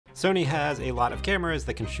Sony has a lot of cameras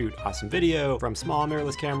that can shoot awesome video, from small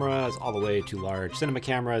mirrorless cameras all the way to large cinema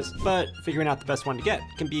cameras, but figuring out the best one to get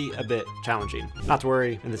can be a bit challenging. Not to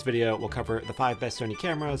worry, in this video we'll cover the 5 best Sony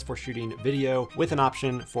cameras for shooting video with an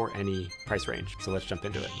option for any price range. So let's jump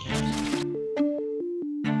into it.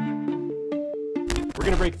 We're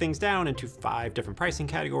going to break things down into 5 different pricing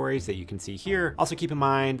categories that you can see here. Also keep in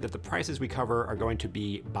mind that the prices we cover are going to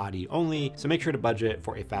be body only, so make sure to budget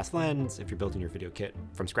for a fast lens if you're building your video kit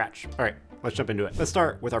from scratch. All right, let's jump into it. Let's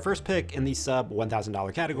start with our first pick in the sub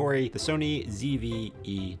 $1,000 category, the Sony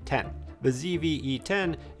ZV-E10. The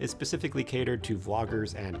ZV-E10 is specifically catered to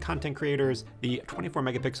vloggers and content creators. The 24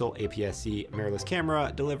 megapixel APS-C mirrorless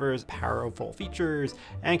camera delivers powerful features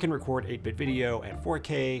and can record 8-bit video at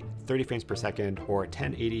 4K, 30 frames per second, or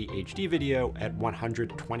 1080 HD video at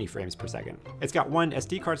 120 frames per second. It's got one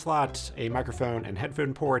SD card slot, a microphone and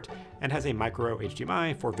headphone port, and has a micro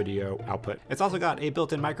HDMI for video output. It's also got a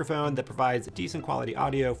built-in microphone that provides decent quality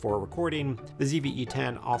audio for recording. The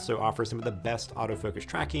ZV-E10 also offers some of the best autofocus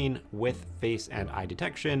tracking with face and eye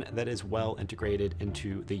detection that is well integrated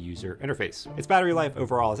into the user interface. Its battery life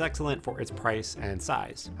overall is excellent for its price and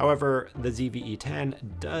size. However, the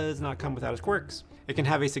ZV-E10 does not come without its quirks. It can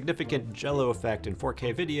have a significant jello effect in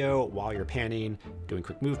 4K video while you're panning, doing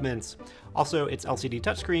quick movements. Also, its LCD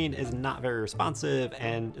touchscreen is not very responsive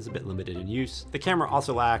and is a bit limited in use. The camera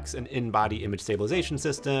also lacks an in-body image stabilization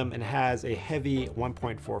system and has a heavy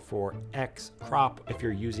 1.44x crop if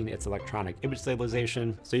you're using its electronic image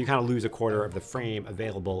stabilization, so you kind of lose a quarter of the frame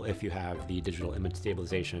available if you have the digital image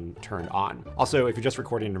stabilization turned on. Also, if you're just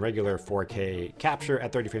recording a regular 4K capture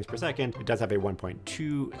at 30 frames per second, it does have a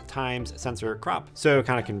 1.2 times sensor crop, so it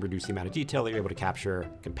kind of can reduce the amount of detail that you're able to capture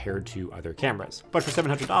compared to other cameras. But for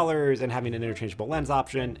 $700 and having an interchangeable lens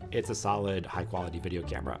option, it's a solid high quality video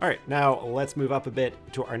camera. All right, now let's move up a bit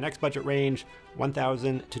to our next budget range,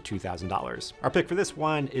 $1,000 to $2,000. Our pick for this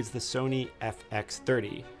one is the Sony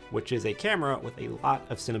FX30, which is a camera with a lot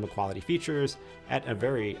of cinema quality features at a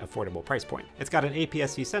very affordable price point. It's got an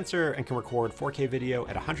APS-C sensor and can record 4K video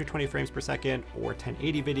at 120 frames per second or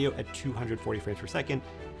 1080 video at 240 frames per second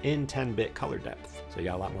in 10-bit color depth. So you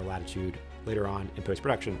got a lot more latitude later on in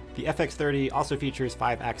post-production. The FX30 also features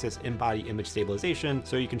 5-axis in-body image stabilization,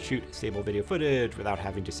 so you can shoot stable video footage without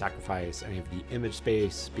having to sacrifice any of the image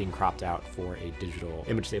space being cropped out for a digital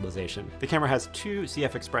image stabilization. The camera has 2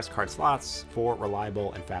 CF Express card slots for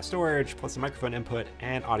reliable and fast storage, plus a microphone input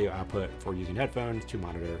and audio output for using headphones to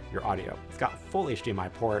monitor your audio. It's got full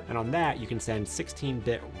HDMI port, and on that you can send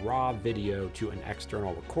 16-bit raw video to an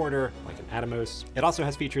external recorder like an Atomos. It also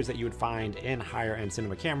has features that you would find in higher-end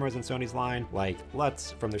cinema cameras in Sony's line, like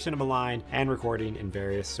LUTs from their cinema line and recording in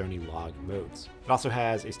various Sony log modes. It also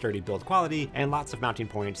has a sturdy build quality and lots of mounting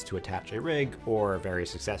points to attach a rig or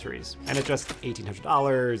various accessories. And at just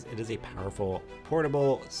 $1,800, it is a powerful,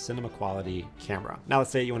 portable, cinema quality camera. Now let's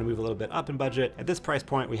say you want to move a little bit up in budget. At this price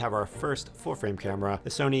point, we have our first full frame camera, the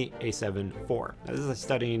Sony A7 IV. Now this is a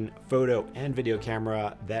stunning photo and video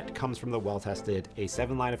camera that comes from the well-tested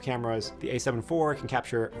A7 line of cameras. The A7 IV can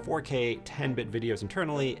capture 4K 10-bit videos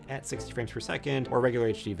internally at 60 frames per second or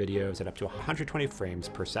regular HD videos at up to 120 frames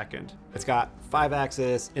per second. It's got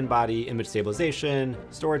 5-axis in-body image stabilization.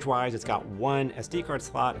 Storage-wise, it's got one SD card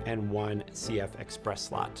slot and one CF Express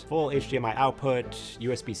slot. Full HDMI output,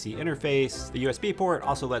 USB-C interface. The USB port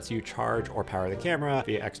also lets you charge or power the camera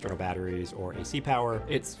via external batteries or AC power.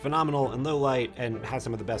 It's phenomenal in low light and has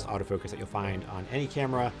some of the best autofocus that you'll find on any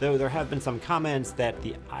camera, though there have been some comments that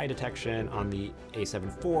the eye detection on the A7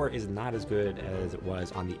 IV is not as good as it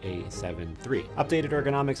was on the A7 III. Updated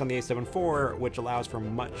ergonomics on the A7 IV, which allows for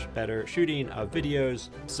much better shooting of videos.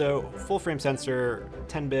 So full frame sensor,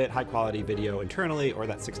 10-bit high quality video internally, or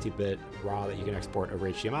that 60-bit RAW that you can export over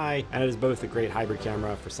HDMI. And it is both a great hybrid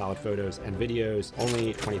camera for solid photos and videos,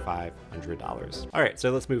 only $2,500. All right,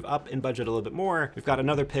 so let's move up in budget a little bit more. We've got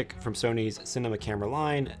another pick from Sony's cinema camera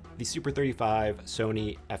line, the Super 35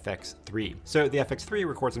 Sony FX3. So the FX3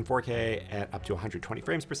 records in 4K at up to 120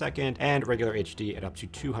 frames per second and regular HD at up to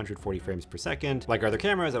 240 frames per second. Like other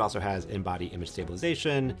cameras, it also has in-body image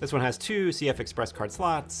stabilization. This one has 2 CF Express card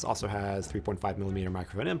slots, also has 3.5mm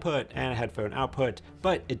microphone input and a headphone output,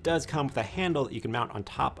 but it does come with a handle that you can mount on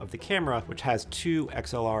top of the camera, which has 2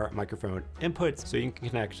 XLR microphone inputs, so you can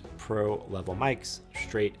connect pro level mics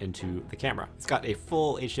straight into the camera. It's got a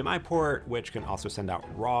full HDMI port, which can also send out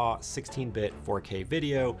raw 16-bit 4K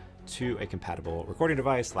video to a compatible recording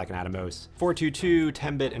device like an Atomos, 422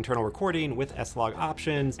 10-bit internal recording with S-Log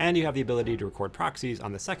options, and you have the ability to record proxies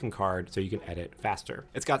on the second card so you can edit faster.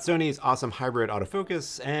 It's got Sony's awesome hybrid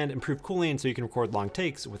autofocus and improved cooling so you can record long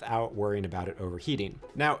takes without worrying about it overheating.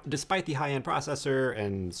 Now, despite the high-end processor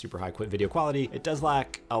and super high video quality, it does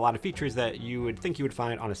lack a lot of features that you would think you would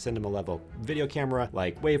find on a cinema level video camera,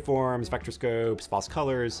 like waveforms, spectroscopes, false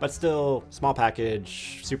colors, but still small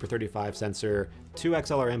package, Super 35 sensor, 2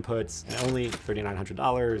 XLR inputs, and only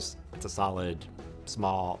 $3,900. It's a solid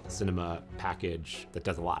small cinema package that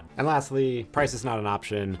does a lot. And lastly, price is not an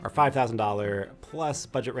option. Our $5,000 plus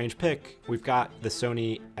budget range pick, we've got the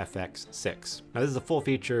Sony FX6. Now this is a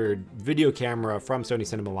full-featured video camera from Sony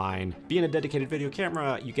Cinema line. Being a dedicated video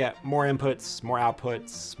camera, you get more inputs, more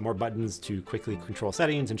outputs, more buttons to quickly control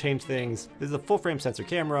settings and change things. This is a full-frame sensor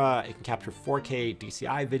camera. It can capture 4K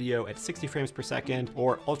DCI video at 60 frames per second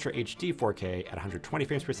or Ultra HD 4K at 120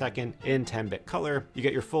 frames per second in 10-bit color. You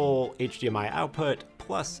get your full HDMI output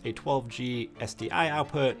plus a 12G SDI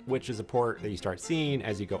output, which is a port that you start seeing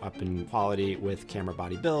as you go up in quality with camera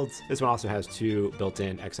body builds. This one also has 2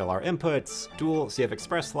 built-in XLR inputs, dual CF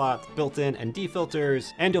Express slots, built-in ND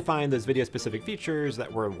filters, and you'll find those video-specific features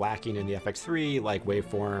that were lacking in the FX3, like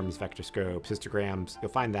waveforms, vectorscopes, histograms.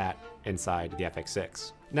 You'll find that inside the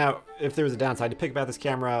FX6. Now, if there was a downside to pick about this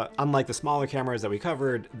camera, unlike the smaller cameras that we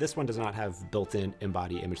covered, this one does not have built-in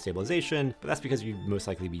in-body image stabilization, but that's because you'd most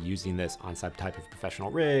likely be using this on some type of professional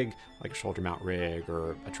rig, like a shoulder mount rig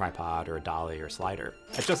or a tripod or a dolly or slider.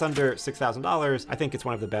 At just under $6,000, I think it's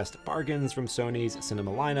one of the best bargains from Sony's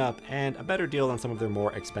cinema lineup and a better deal than some of their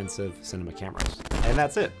more expensive cinema cameras. And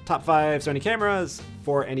that's it. Top 5 Sony cameras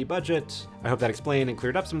for any budget. I hope that explained and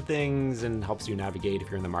cleared up some things and helps you navigate if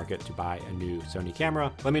you're in the market to buy a new Sony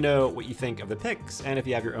camera. Let me know what you think of the picks and if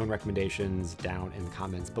you have your own recommendations down in the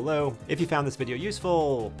comments below. If you found this video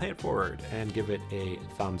useful, pay it forward and give it a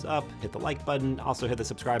thumbs up. Hit the like button, also hit the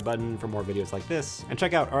subscribe button for more videos like this, and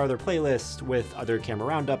check out our other playlist with other camera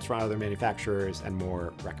roundups from other manufacturers and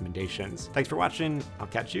more recommendations. Thanks for watching. I'll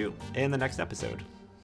catch you in the next episode.